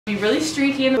Be really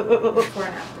streaky in the before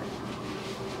and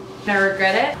after. I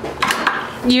regret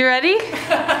it. You ready?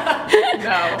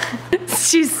 No.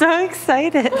 She's so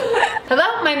excited.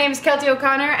 Hello, my name is Keltie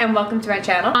O'Connor and welcome to my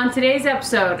channel. On today's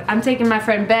episode, I'm taking my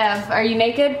friend Bev. Are you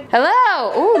naked?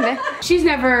 Hello! Ooh, she's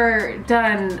never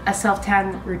done a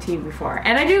self-tan routine before.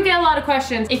 And I do get a lot of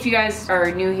questions. If you guys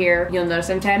are new here, you'll notice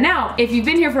I'm tan. Now, if you've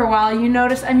been here for a while, you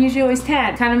notice I'm usually always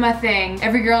tan. Kind of my thing.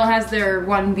 Every girl has their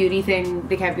one beauty thing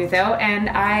they can't be without, and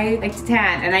I like to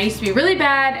tan. And I used to be really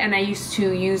bad, and I used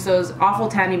to use those awful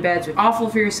tanning beds with awful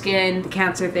for your skin, the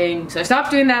cancer thing. So I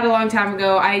stopped doing that a long time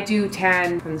ago. I do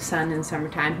tan from the sun in the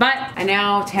summertime, but I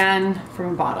now tan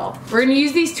from a bottle. We're gonna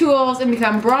use these tools and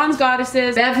become bronze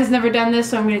goddesses. Bev has never done this,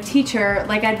 so I'm gonna teach her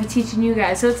like I'd be teaching you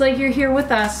guys. So it's like you're here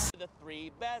with us. The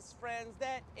three best friends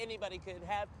that anybody could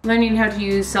have. Learning how to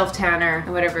use self-tanner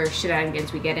and whatever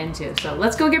shenanigans we get into. So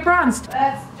let's go get bronzed.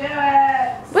 Let's do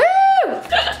it! Woo!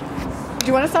 Do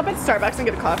you want to stop at Starbucks and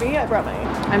get a coffee? I brought mine.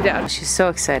 I'm down. She's so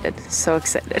excited, so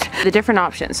excited. The different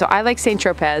options. So I like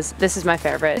st.tropez. This is my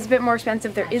favorite. It's a bit more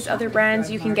expensive. There is other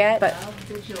brands you can get, but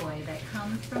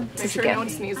Make sure no one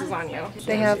sneezes on you.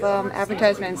 they have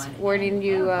advertisements warning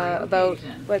you about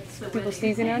what's people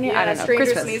sneezing on you. I don't know.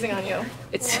 Strangers Christmas. sneezing on you.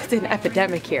 It's an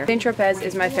epidemic here. St.tropez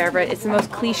is my favorite. It's the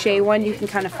most cliche one you can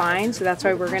kind of find, so that's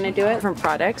why we're gonna do it. Different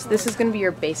products. This is gonna be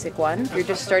your basic one. You're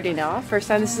just starting off. First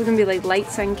time, this is gonna be like light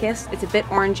sun-kissed. It's a bit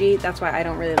orangey. That's why I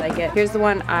don't really like it. Here's the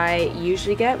one I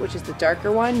usually get, which is the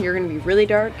darker one. You're gonna be really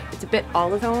dark. It's a bit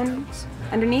olive tones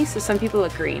underneath, so some people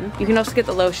look green. You can also get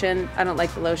the lotion. I don't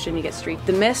like the lotion, you get streaked.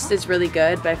 The mist is really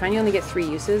good, but I find you only get 3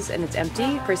 uses and it's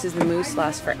empty, versus the mousse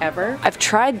lasts forever. I've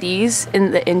tried these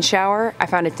in the in-shower. I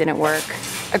found it didn't work.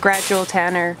 A gradual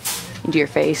tanner into your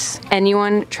face.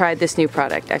 Anyone tried this new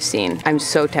product I've seen? I'm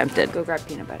so tempted. Go grab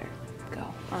peanut butter. Go,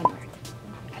 onward.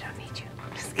 I don't need you.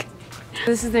 Just kidding.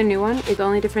 This is their new one. The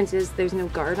only difference is there's no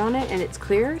guard on it and it's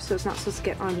clear, so it's not supposed to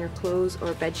get on your clothes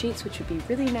or bed sheets, which would be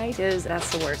really nice, because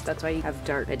that's the worst. That's why you have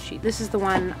dark bed sheets. This is the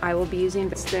one I will be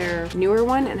using. It's their newer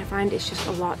one, and I find it's just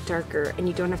a lot darker and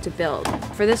you don't have to build.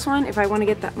 For this one, if I want to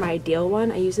get my ideal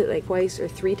one, I use it like twice or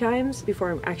 3 times before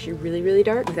I'm actually really, really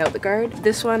dark without the guard.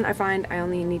 This one, I find I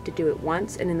only need to do it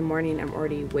once, and in the morning I'm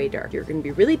already way dark. You're going to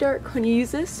be really dark when you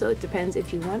use this, so it depends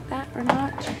if you want that or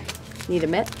not. Need a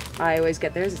mitt. I always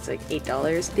get theirs. It's like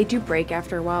 $8. They do break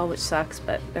after a while, which sucks,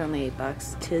 but they're only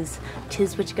 $8.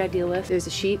 Tis what you gotta deal with. There's a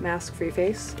sheet mask for your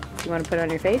face. You want to put it on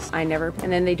your face? I never.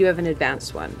 And then they do have an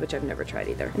advanced one, which I've never tried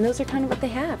either. And those are kind of what they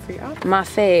have for your option. My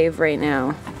fave right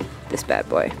now, this bad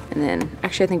boy. And then,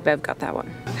 actually I think Bev got that one.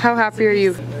 How happy are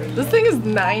you? This thing is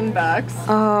 $9.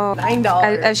 Oh,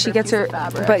 $9. as she gets her,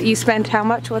 but you spend how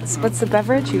much? What's the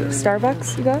beverage? You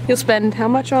Starbucks you got? You'll spend how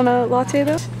much on a latte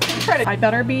though? I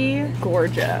better be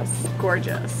gorgeous.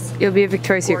 Gorgeous. You'll be a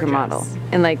Victoria's Secret model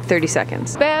in like 30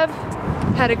 seconds. Bev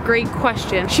had a great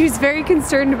question. She was very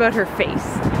concerned about her face.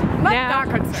 Not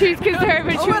concerned. She's concerned,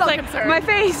 but she was like, concerned. my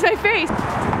face.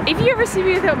 If you ever see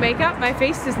me without makeup, my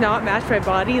face does not match my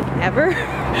body ever.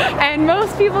 And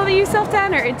most people that use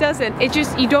self-tanner, it doesn't. It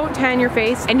just, you don't tan your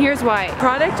face. And here's why.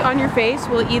 Product on your face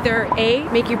will either A,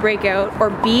 make you break out,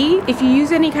 or B, if you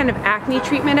use any kind of acne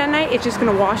treatment at night, it's just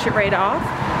gonna wash it right off.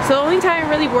 So the only time it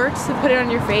really works to put it on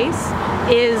your face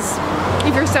is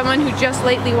if you're someone who just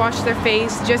lately washed their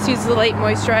face, just uses a light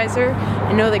moisturizer,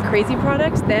 and no like crazy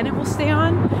products, then it will stay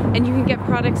on, and you can get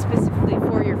products specifically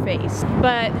for your face.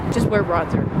 But just wear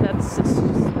bronzer.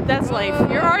 That's life.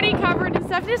 You're already covered and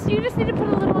stuff. You just need to put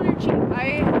a little on your cheek.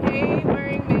 I hate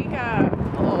wearing makeup.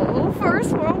 Oh,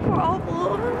 first world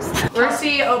problems.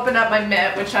 Mercy opened up my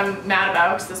mitt, which I'm mad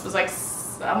about because this was like,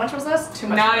 how much was this? Too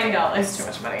much money. $9. It's too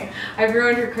much money. I've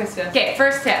ruined her Christmas. Okay,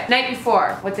 first tip. Night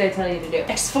before, what did I tell you to do?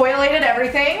 Exfoliated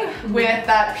everything with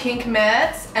that pink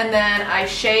mitt, and then I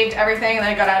shaved everything, and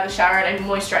then I got out of the shower and I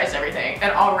moisturized everything.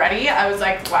 And already I was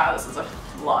like, wow, this is a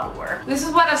lot of work. This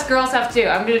is what us girls have to do.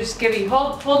 I'm gonna just give you,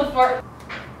 hold it for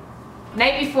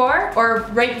night before or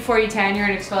right before you tan, you're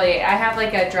gonna exfoliate. I have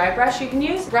like a dry brush you can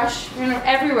use. Brush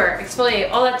everywhere,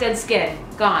 exfoliate, all that dead skin,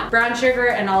 gone. Brown sugar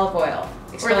and olive oil.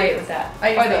 Exfoliate with that.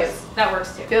 I use these. That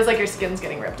works too. Feels like your skin's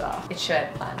getting ripped off. It should.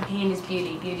 Pain is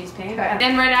beauty. Beauty is pain. Okay.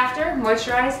 Then right after,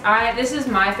 moisturize. This is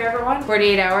my favorite one.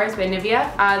 48 Hours by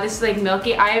Nivea. This is like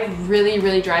milky. I have really,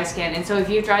 really dry skin. And so if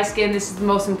you have dry skin, this is the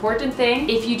most important thing.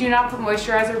 If you do not put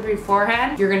moisturizer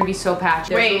beforehand, you're gonna be so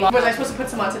patchy. Wait, was I supposed to put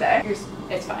some on today?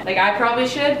 It's fine. Like I probably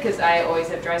should, because I always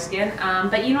have dry skin.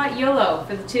 But you know what? YOLO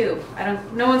for the tube.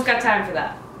 No one's got time for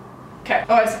that. Okay.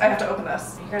 Oh, I have to open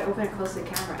this. You gotta open it close to the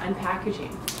camera.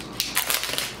 Unpackaging.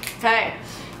 Okay.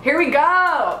 Here we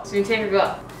go. So you take your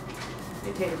glove.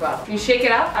 You take it off. You shake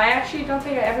it up. I actually don't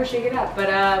think I ever shake it up,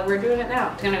 but we're doing it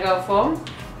now. It's gonna go foam.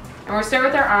 And we'll start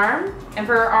with our arm. And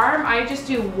for our arm, I just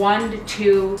do 1 to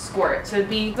 2 squirts. So it'd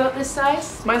be about this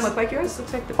size. Does mine look like yours? This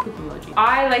looks like the poop emoji.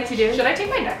 I like to do. Should I take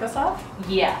my necklace off?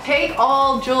 Yeah. Take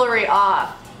all jewelry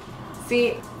off.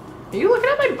 See, are you looking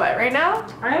at my butt right now?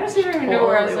 I honestly don't even know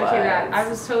where I was Totally looking at. was. I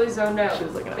was totally zoned out. She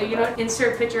was looking at But my you know butt. what?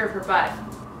 Insert picture of her butt.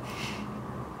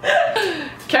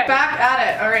 Okay, back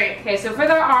at it. All right. Okay, so for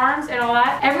the arms and all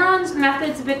that, everyone's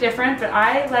method's a bit different, but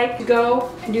I like to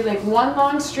go and do like 1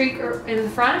 long streak in the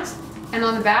front and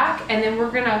on the back, and then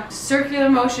we're gonna circular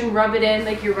motion rub it in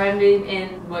like you're rubbing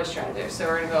in moisturizer. So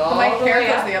we're gonna go all My the hair way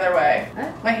goes up. the other way.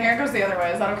 What? My hair goes the other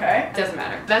way. Is that okay? It doesn't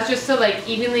matter. That's just to like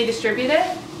evenly distribute it,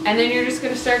 and then you're just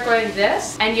gonna start going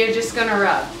this, and you're just gonna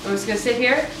rub. I'm just gonna sit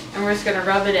here, and we're just gonna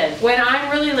rub it in. When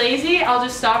I'm really lazy, I'll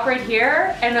just stop right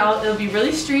here, and it'll be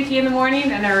really streaky in the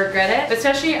morning, and I regret it. But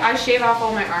especially, I shave off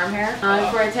all my arm hair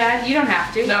before I tan. You don't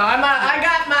have to. No, I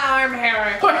got my arm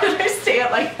hair. Why did I say it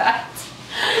like that?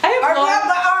 I have long,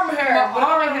 my arm hair. my What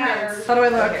are arm my hands? hairs. How do I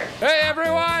look? Here. Hey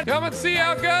everyone, come and see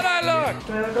how good I look.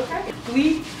 Do I look okay?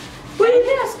 Bleed. And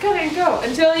yes, cut and go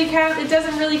until you can't. It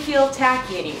doesn't really feel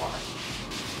tacky anymore.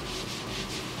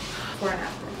 Before and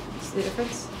after. See the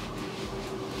difference?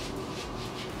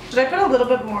 Should I put a little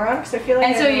bit more on? Because I feel like.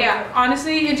 And so yeah,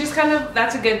 honestly, it just kind of,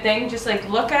 that's a good thing. Just like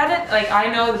look at it. Like I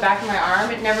know the back of my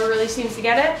arm, it never really seems to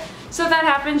get it. So if that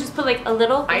happens, just put like a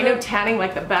little. I know tanning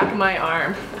like the back of my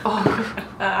arm. Oh,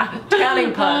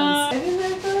 tanning puns. I didn't know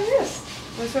it like this.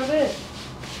 What's rub it in?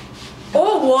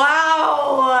 Oh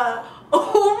wow!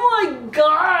 Oh my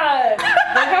god!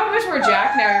 Look how much more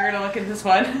jacked now you're gonna look at this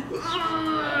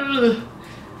one.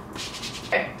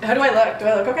 Okay, how do I look? Do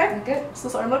I look okay? Good. Does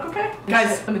this arm look okay?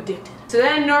 Guys, I'm addicted. So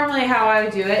then normally how I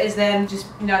would do it is then just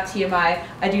not TMI,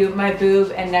 I do my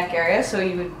boob and neck area. So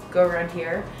you would go around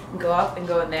here and go up and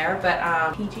go in there, but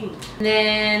PG. And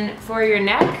then for your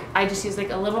neck, I just use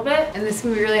like a little bit, and this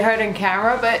can be really hard on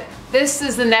camera, but this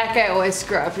is the neck I always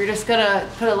screw up. You're just gonna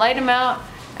put a light amount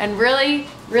and really,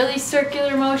 really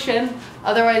circular motion.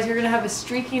 Otherwise you're gonna have a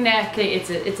streaky neck. It's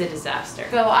a disaster.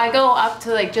 So I go up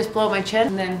to like just below my chin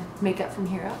and then make up from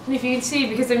here up. And if you can see,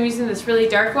 because I'm using this really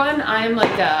dark one, I'm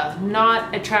like a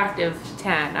not attractive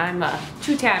tan. I'm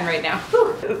too tan right now.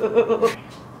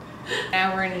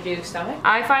 Now we're gonna do stomach.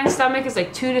 I find stomach is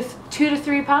like 2 to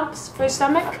 3 pumps for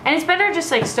stomach. And it's better just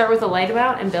like start with a light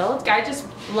amount and build. I just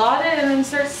load it and then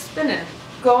start spinning.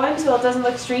 Go until it doesn't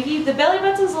look streaky. The belly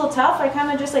button's a little tough. I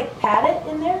kind of just like pat it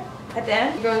in there at the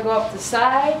end. You're going to go up the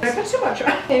side. I put too much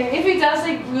on. If it does,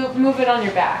 like move it on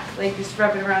your back. Like just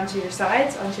rub it around to your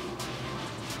sides. Onto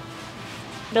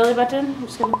belly button. I'm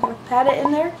just going to kind of pat it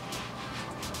in there.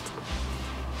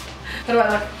 How do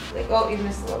I look? Like, oh, you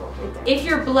missed a little right there. If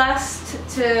you're blessed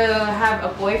to have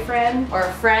a boyfriend or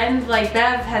a friend, like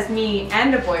Bev has me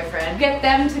and a boyfriend, get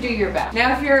them to do your back.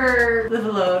 Now if you're live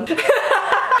alone,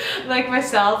 like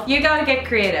myself, you gotta get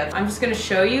creative. I'm just gonna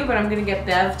show you, but I'm gonna get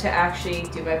Bev to actually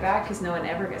do my back because no one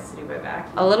ever gets to do my back.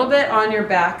 A little bit on your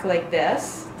back like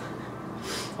this.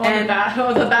 And the back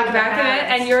of the back of it,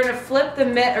 and you're gonna flip the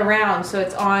mitt around so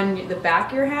it's on the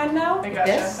back of your hand now. I like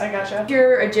gotcha. this. I gotcha. If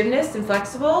you're a gymnast and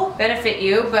flexible, benefit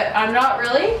you, but I'm not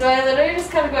really. So I literally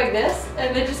just kind of go like this,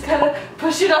 and then just kind of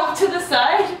push it off to the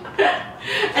side.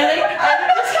 And then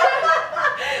just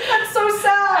That's so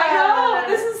sad. I know,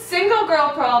 this is single girl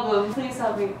problem. Please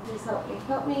help me, please help me,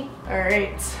 help me. All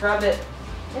right. Rub it.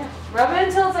 Yeah, rub it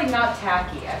until it's like not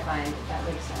tacky, I find, if that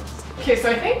makes sense. Okay,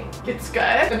 so I think it's good.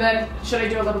 And then should I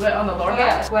do a little bit on the lower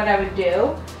Yeah, back? what I would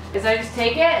do is I just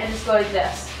take it and just go like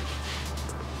this.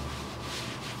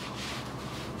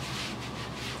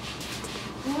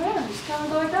 Yeah, just kind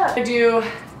of go like that. I do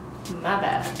my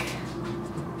back.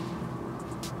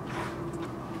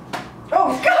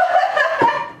 Oh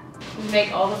God!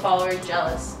 Make all the followers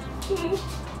jealous.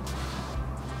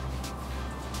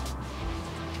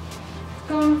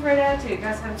 Going right out to you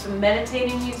guys have some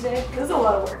meditating music. This is a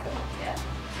lot of work though. Yeah, it's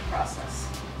a process.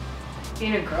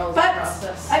 Being a girl is a But,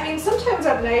 process. I mean, sometimes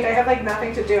at night I have like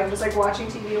nothing to do. I'm just like watching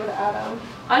TV with Adam.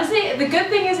 Honestly, the good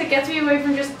thing is it gets me away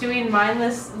from just doing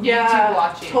mindless Yeah, YouTube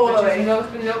watching. totally.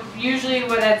 Which is usually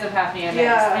what ends up happening at night.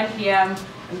 Yeah. It's 10 p.m.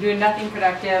 I'm doing nothing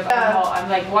productive. Yeah. I'm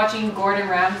like watching Gordon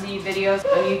Ramsay videos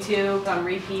on YouTube, on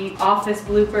repeat, office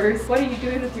bloopers. What are you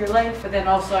doing with your life? But then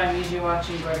also I'm usually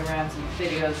watching Gordon Ramsay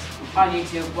videos on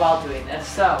YouTube while doing this.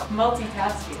 So,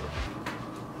 multitasking.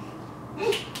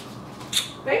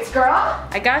 Thanks, girl.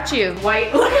 I got you.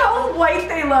 White. Look how white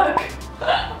they look.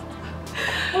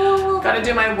 Oh, Gotta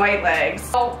do my white legs.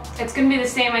 so it's gonna be the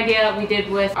same idea that we did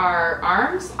with our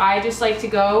arms. I just like to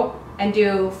go and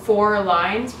do 4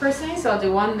 lines personally. So I'll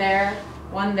do 1 there,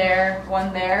 one there, one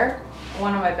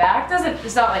on my back.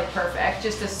 It's not like perfect,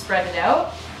 just to spread it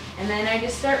out. And then I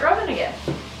just start rubbing again.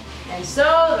 And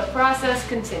so the process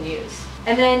continues.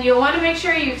 And then you'll want to make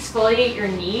sure you exfoliate your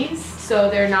knees so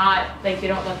they're not, like they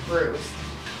don't look bruised.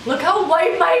 Look how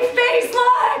white my face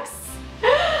looks!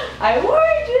 I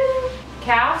warned you!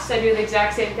 Calves, I do the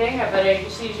exact same thing, but I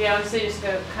just usually honestly just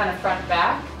go kind of front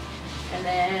back. And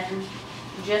then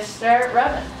just start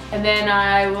rubbing. And then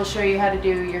I will show you how to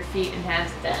do your feet and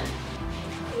hands at the end.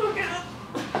 Look at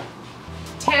it.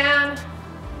 Tan,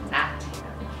 not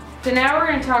tan. So now we're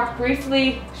gonna talk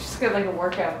briefly, just get like a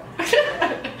workout.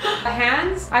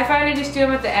 Hands, I find I just do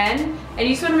them at the end, and you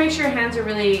just want to make sure your hands are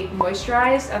really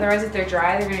moisturized, otherwise if they're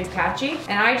dry, they're gonna be patchy.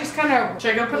 And I just kind of...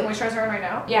 Should I go put moisturizer on right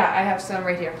now? Yeah, I have some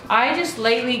right here. I just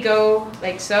lightly go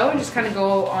like so, and just kind of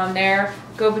go on there,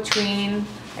 go between,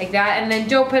 like that, and then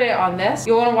don't put it on this.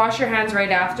 You'll want to wash your hands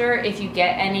right after if you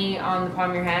get any on the palm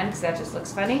of your hand, because that just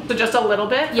looks funny. So just a little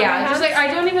bit? Yeah, just like, I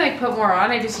don't even like put more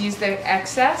on, I just use the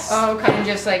excess. Oh, okay. And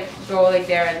just like go like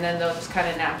there, and then they'll just kind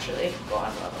of naturally go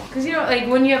on level. Because you know, like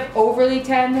when you have overly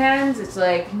tanned hands, it's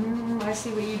like, I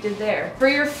see what you did there. For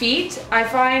your feet, I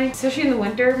find, especially in the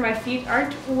winter, my feet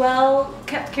aren't well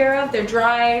kept care of. They're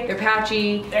dry, they're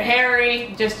patchy, they're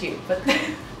hairy, just you. But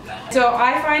so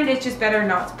I find it's just better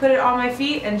not to put it on my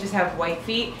feet and just have white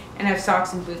feet and have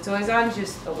socks and boots always on,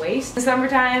 just a waste. In the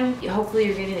summertime, hopefully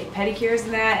you're getting like pedicures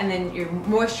and that, and then you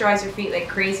moisturize your feet like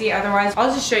crazy. Otherwise,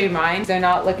 I'll just show you mine. They're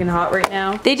not looking hot right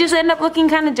now. They just end up looking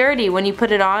kind of dirty when you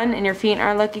put it on and your feet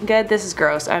aren't looking good. This is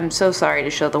gross. I'm so sorry to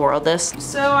show the world this.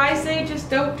 So I say just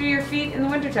don't do your feet in the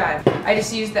wintertime. I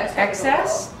just use the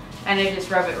excess and I just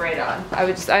rub it right on.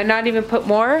 I not even put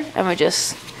more. I would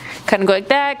just kind of go like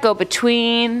that, go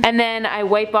between, and then I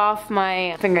wipe off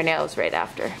my fingernails right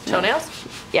after. Toenails?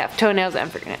 Yeah, toenails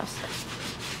and fingernails.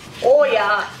 Oh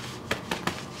yeah.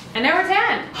 And now we're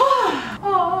tan.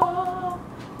 Oh.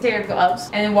 Take your gloves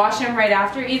and then wash them right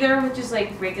after, either with just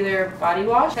like regular body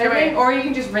wash, or you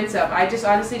can just rinse them. I just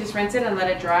honestly just rinse it and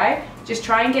let it dry. Just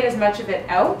try and get as much of it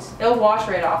out. It'll wash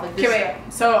right off. Like this. Okay,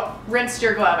 wait. So rinse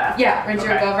your glove after. Yeah, rinse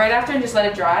your glove right after and just let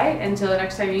it dry until the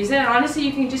next time you use it. And honestly,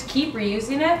 you can just keep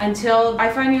reusing it until,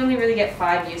 I find you only really get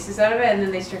 5 uses out of it, and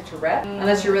then they start to rip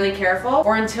unless you're really careful,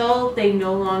 or until they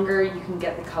no longer, you can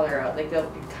get the color out. Like they'll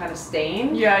be kind of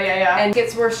stained. Yeah. And it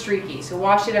gets more streaky, so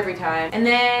wash it every time. And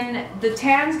then the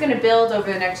tan's gonna build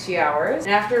over the next few hours.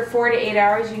 And after 4 to 8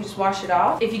 hours, you can just wash it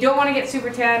off. If you don't want to get super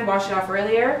tan, wash it off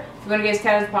earlier. If you want to get as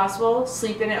tan as possible,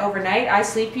 sleep in it overnight. I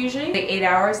sleep usually like 8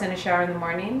 hours, then a shower in the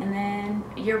morning, and then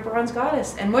you're a bronze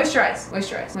goddess. And moisturize.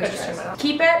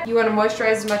 Keep it. You want to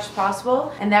moisturize as much as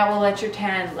possible, and that will let your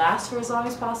tan last for as long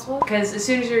as possible. Because as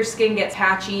soon as your skin gets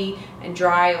patchy and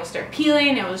dry, it will start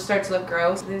peeling, it will start to look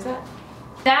gross. There's that.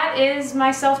 That is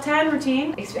my self-tan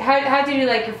routine. How did you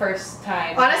like your first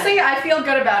time? Honestly, I feel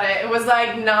good about it. It was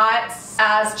like not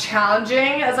as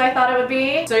challenging as I thought it would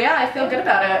be. So yeah, I feel good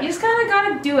about it. You just kind of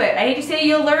gotta do it. I hate to say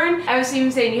you'll learn. I was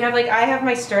even saying, you have like, I have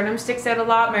my sternum sticks out a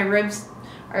lot, my ribs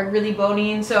are really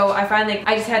bony, and so I find like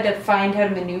I just had to find how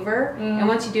to maneuver, and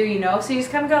once you do, you know. So you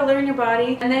just kind of gotta learn your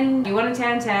body. And then you want to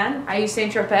tan. I use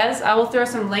St.Tropez. I will throw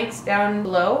some links down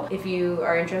below if you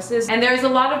are interested. And there's a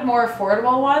lot of more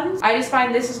affordable ones. I just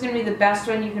find this is gonna be the best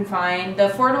one you can find. The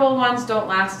affordable ones don't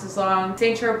last as long.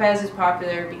 St.Tropez is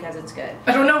popular because it's good.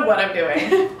 I don't know what I'm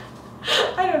doing.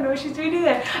 I don't know what she's doing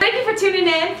either. Thank you for tuning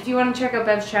in. If you want to check out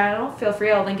Bev's channel, feel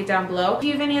free, I'll link it down below. If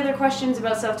you have any other questions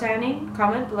about self-tanning,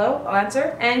 comment below, I'll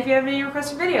answer. And if you have any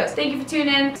requests for videos, thank you for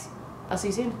tuning in. I'll see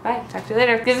you soon. Bye. Talk to you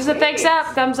later. Give us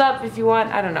a thumbs up if you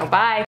want. I don't know. Bye.